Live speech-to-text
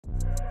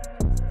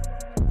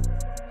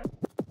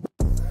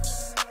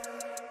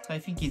So I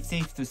think it's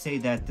safe to say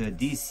that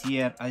this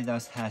year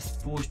Adidas has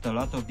pushed a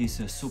lot of these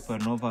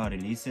Supernova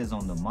releases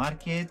on the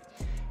market.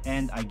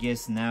 And I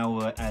guess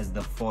now as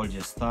the fall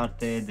just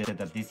started,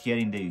 at least here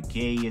in the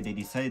UK, they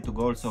decided to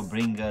also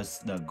bring us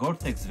the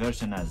Gore-Tex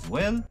version as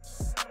well.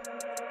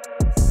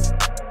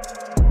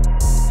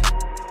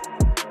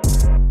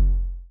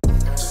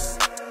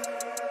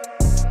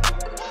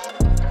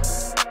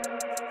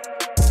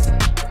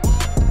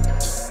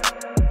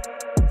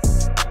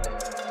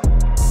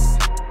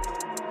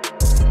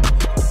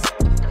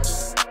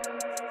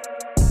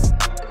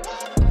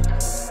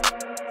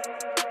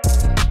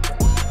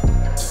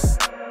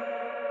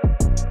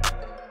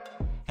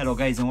 Hello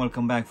guys, and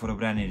welcome back for a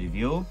brand new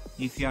review.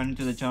 If you are new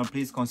to the channel,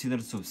 please consider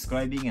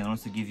subscribing and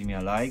also giving me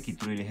a like.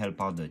 It really helps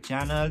out the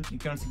channel. You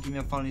can also give me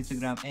a follow on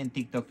Instagram and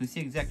TikTok to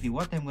see exactly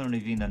what I'm going to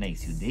review in the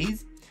next few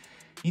days.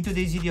 In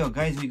today's video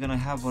guys, we're going to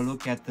have a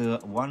look at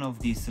one of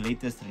these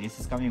latest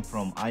releases coming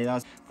from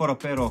Adidas for a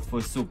pair of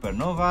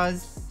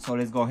Supernovas. So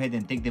let's go ahead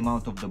and take them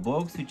out of the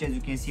box, which as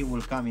you can see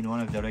will come in one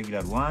of the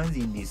regular ones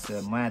in this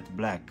matte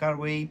black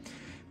colorway,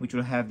 which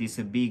will have this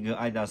big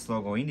Adidas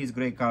logo in this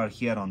gray color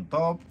here on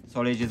top. So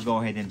let's just go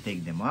ahead and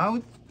take them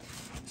out.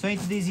 So in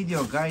today's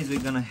video guys, we're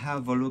gonna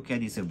have a look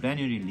at this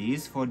brand new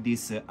release for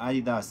this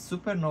Adidas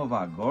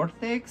Supernova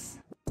Gore-Tex.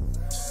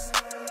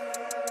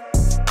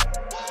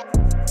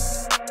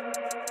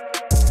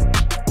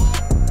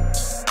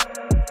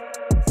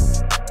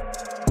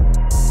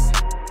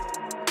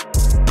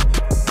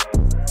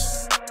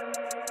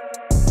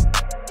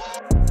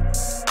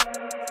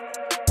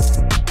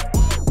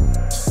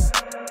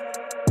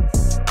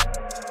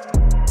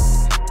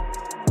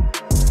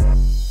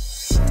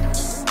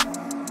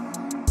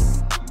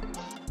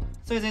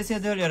 So as I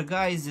said earlier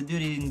guys,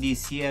 during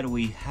this year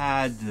we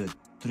had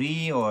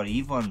 3 or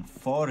even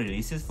 4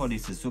 releases for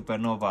this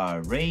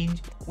Supernova range,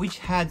 which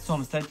had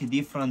some slightly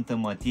different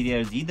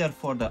materials either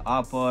for the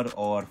upper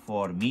or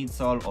for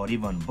midsole or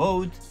even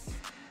both.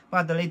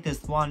 But the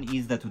latest one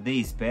is the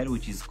today's pair,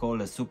 which is called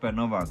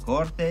Supernova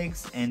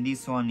Gore-Tex, and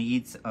this one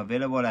is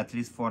available at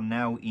least for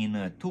now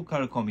in 2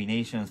 color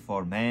combinations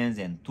for men's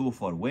and 2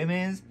 for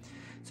women's.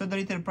 So the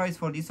retail price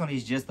for this one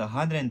is just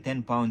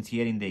 £110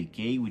 here in the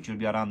UK, which will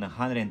be around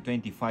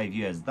 125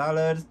 US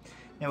dollars.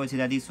 I would say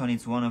that this one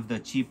is one of the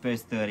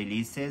cheapest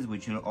releases,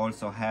 which will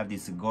also have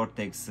this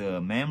Gore-Tex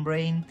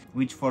membrane,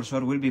 which for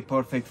sure will be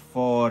perfect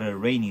for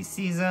rainy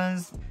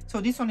seasons. So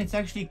this one is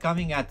actually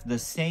coming at the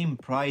same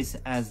price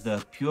as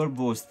the Pure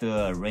Boost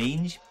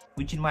range,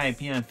 which in my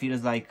opinion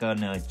feels like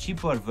a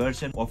cheaper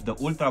version of the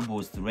Ultra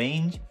Boost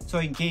range. So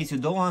in case you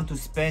don't want to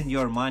spend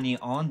your money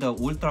on the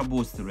Ultra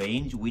Boost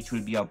range, which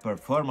will be a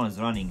performance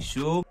running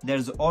shoe,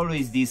 there's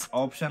always this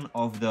option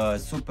of the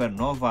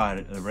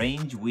Supernova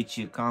range, which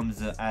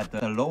comes at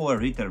a lower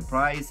retail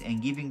price,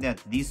 and given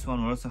that this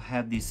one will also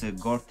have this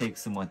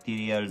Gore-Tex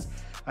materials,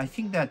 I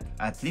think that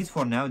at least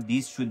for now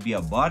this should be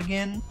a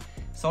bargain.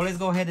 So let's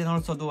go ahead and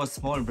also do a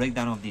small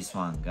breakdown of this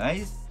one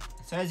guys.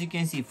 So as you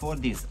can see, for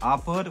this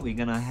upper, we're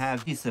gonna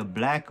have this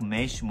black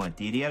mesh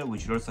material,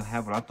 which will also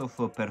have a lot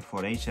of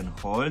perforation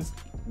holes,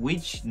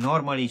 which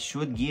normally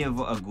should give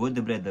a good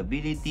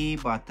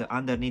breathability, but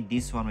underneath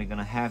this one, we're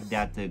gonna have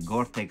that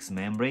Gore-Tex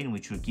membrane,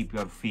 which will keep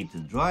your feet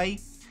dry.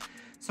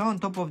 So on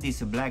top of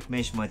this black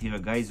mesh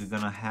material, guys, we're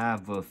gonna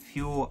have a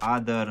few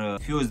other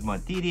fused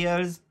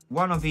materials.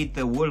 One of it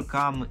will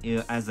come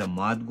as a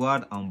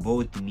mudguard on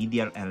both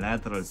medial and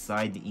lateral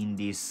side in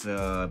this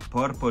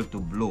purple to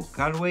blue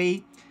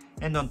colorway.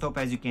 And on top,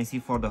 as you can see,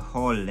 for the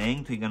whole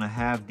length, we're gonna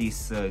have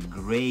this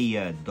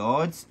gray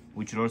dots,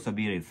 which will also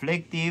be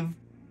reflective.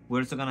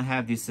 We're also gonna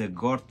have this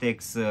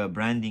Gore-Tex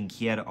branding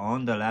here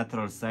on the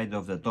lateral side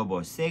of the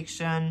toe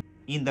section.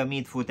 In the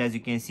midfoot, as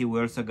you can see,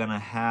 we're also gonna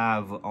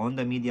have on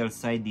the medial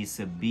side this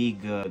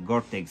big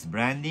Gore-Tex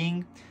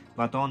branding.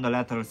 But on the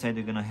lateral side,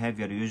 you're gonna have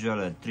your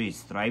usual 3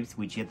 stripes,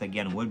 which yet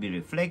again will be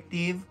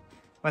reflective.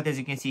 But as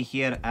you can see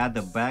here at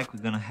the back,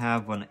 we're gonna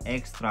have an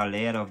extra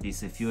layer of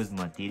this fused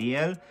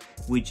material,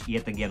 which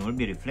yet again will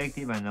be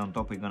reflective, and on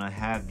top we're gonna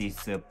have this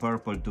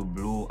purple to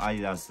blue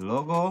Adidas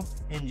logo,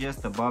 and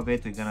just above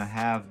it we're gonna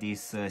have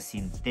this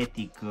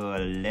synthetic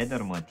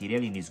leather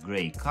material in this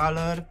gray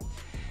color.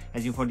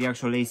 As for the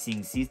actual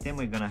lacing system,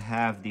 we're gonna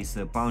have these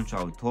punch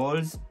out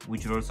holes,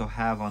 which will also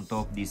have on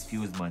top this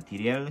fused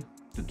material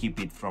to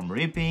keep it from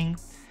ripping.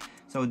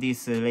 So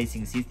this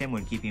lacing system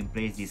will keep in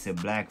place these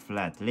black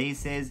flat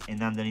laces,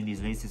 and underneath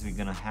these laces we're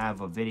gonna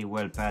have a very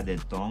well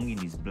padded tongue in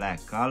this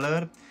black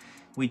color,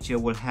 which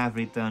will have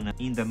written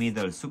in the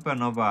middle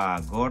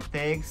Supernova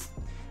Gore-Tex,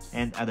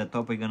 and at the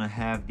top we're gonna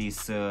have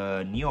this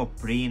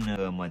neoprene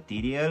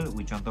material,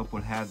 which on top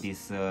will have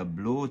this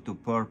blue to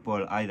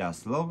purple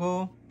Adidas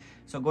logo.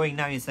 So going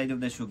now inside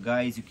of the shoe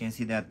guys, you can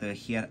see that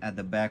here at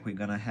the back we're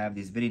gonna have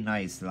this very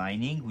nice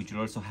lining, which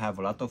will also have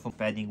a lot of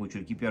padding, which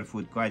will keep your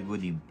foot quite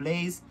good in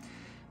place.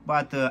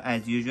 But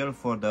as usual,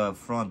 for the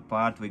front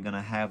part we're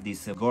gonna have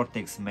this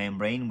Gore-Tex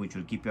membrane, which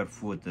will keep your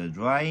foot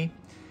dry.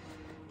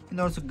 And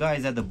also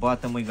guys, at the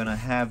bottom we're gonna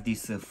have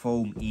this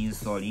foam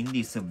insole in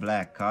this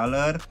black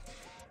color,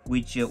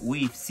 which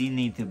we've seen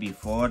it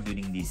before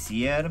during this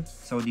year.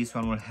 So this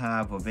one will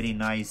have a very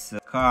nice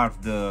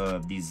carved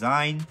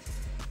design.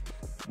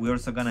 We're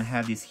also gonna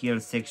have this heel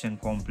section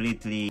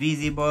completely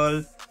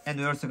visible, and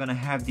we're also gonna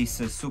have this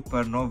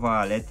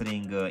Supernova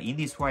lettering in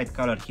this white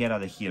color here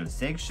at the heel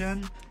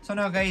section. So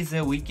now guys,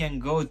 we can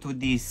go to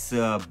this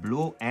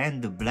blue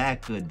and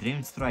black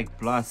Dream Strike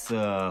Plus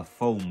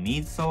foam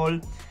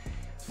midsole,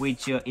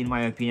 which in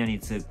my opinion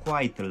it's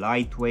quite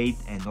lightweight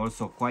and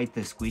also quite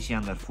squishy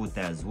underfoot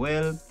as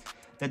well.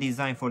 The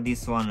design for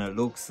this one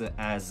looks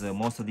as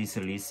most of these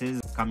releases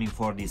coming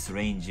for this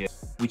range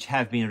which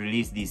have been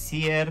released this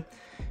year,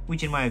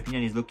 which in my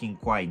opinion is looking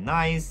quite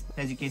nice.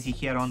 As you can see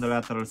here on the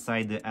lateral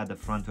side at the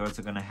front, we're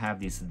also gonna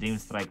have this Dream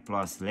Strike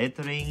Plus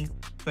lettering.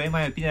 So in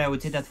my opinion, I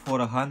would say that for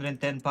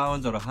 110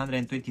 pounds or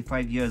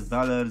 125 US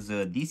dollars,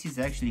 this is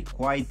actually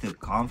quite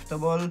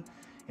comfortable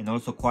and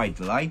also quite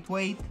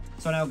lightweight.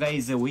 So now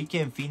guys, we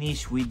can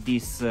finish with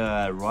this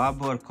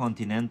rubber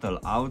continental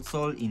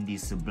outsole in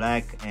this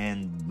black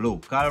and blue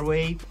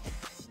colorway,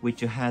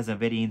 which has a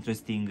very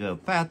interesting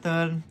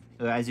pattern.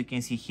 As you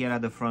can see here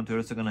at the front, we're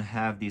also gonna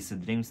have this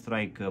Dream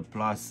Strike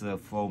Plus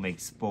foam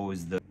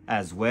exposed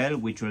as well,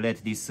 which will let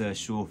this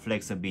shoe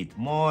flex a bit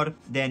more.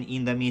 Then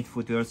in the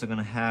midfoot, we're also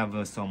gonna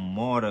have some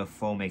more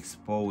foam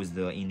exposed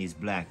in this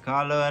black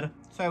color.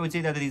 So I would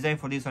say that the design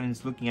for this one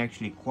is looking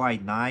actually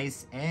quite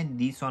nice, and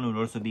this one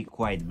will also be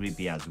quite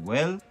grippy as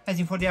well.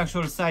 As in for the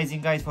actual sizing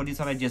guys, for this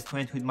one I just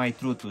went with my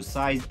true to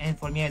size, and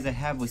for me, as I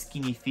have a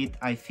skinny feet,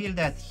 I feel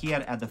that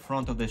here at the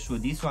front of the shoe,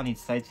 this one is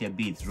slightly a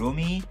bit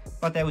roomy,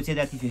 but I would say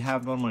that if you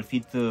have normal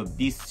feet,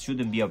 this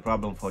shouldn't be a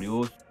problem for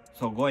you.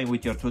 So going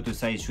with your true to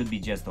size should be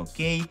just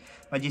okay.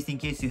 But just in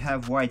case you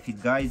have wide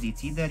feet guys,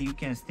 it's either you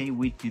can stay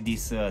with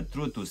this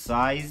true to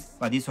size,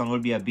 but this one will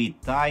be a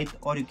bit tight,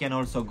 or you can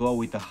also go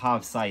with a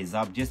half size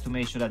up just to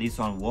make sure that this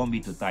one won't be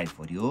too tight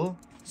for you.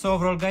 So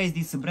overall guys,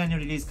 this brand new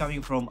release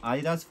coming from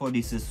Adidas for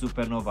this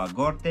Supernova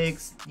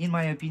Gore-Tex, in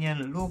my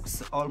opinion,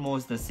 looks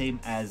almost the same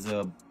as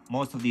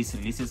most of these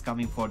releases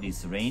coming for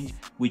this range,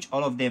 which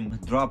all of them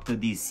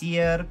dropped this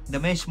year. The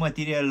mesh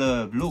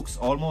material looks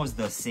almost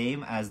the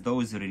same as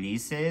those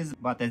releases,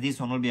 but as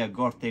this one will be a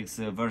Gore-Tex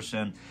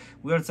version,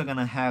 we're also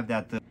gonna have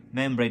that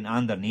membrane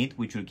underneath,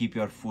 which will keep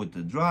your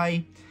foot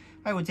dry.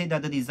 I would say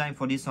that the design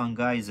for this one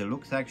guys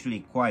looks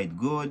actually quite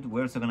good.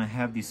 We're also gonna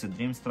have this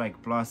Dream Strike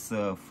Plus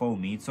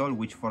foam midsole,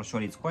 which for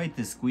sure is quite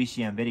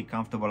squishy and very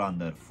comfortable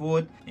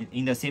underfoot.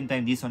 In the same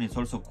time, this one is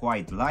also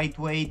quite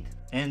lightweight.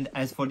 And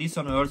as for this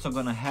one, we're also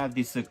gonna have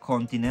this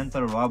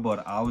continental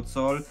rubber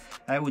outsole.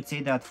 I would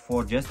say that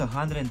for just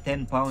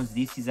 110 pounds,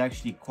 this is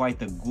actually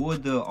quite a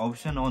good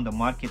option on the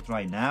market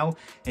right now.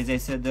 As I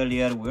said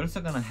earlier, we're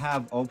also gonna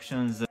have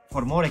options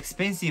for more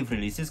expensive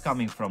releases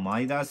coming from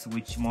Adidas,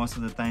 which most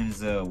of the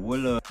times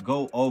will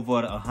go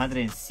over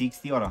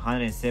 160 or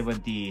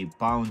 170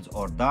 pounds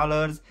or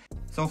dollars.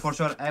 So for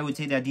sure, I would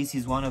say that this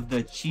is one of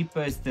the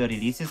cheapest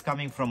releases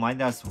coming from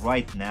Adidas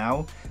right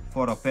now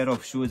for a pair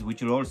of shoes,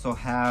 which will also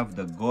have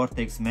the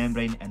Gore-Tex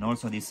membrane and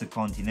also this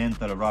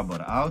continental rubber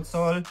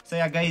outsole. So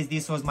yeah guys,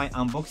 this was my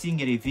unboxing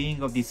and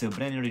reviewing of this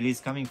brand new release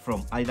coming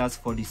from Adidas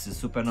for this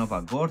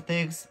Supernova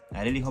Gore-Tex.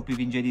 I really hope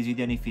you've enjoyed this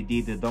video, and if you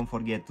did, don't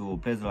forget to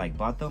press the like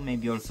button,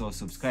 maybe also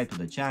subscribe to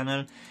the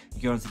channel. You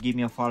can also give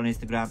me a follow on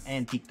Instagram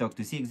and TikTok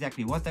to see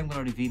exactly what I'm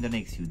gonna review in the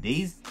next few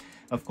days.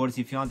 Of course,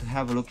 if you want to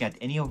have a look at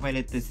any of my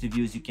latest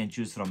reviews, you can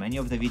choose from any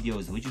of the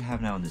videos which you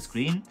have now on the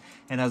screen.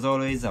 And as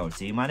always, I will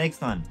see you in my next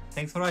one.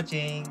 Thanks for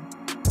watching!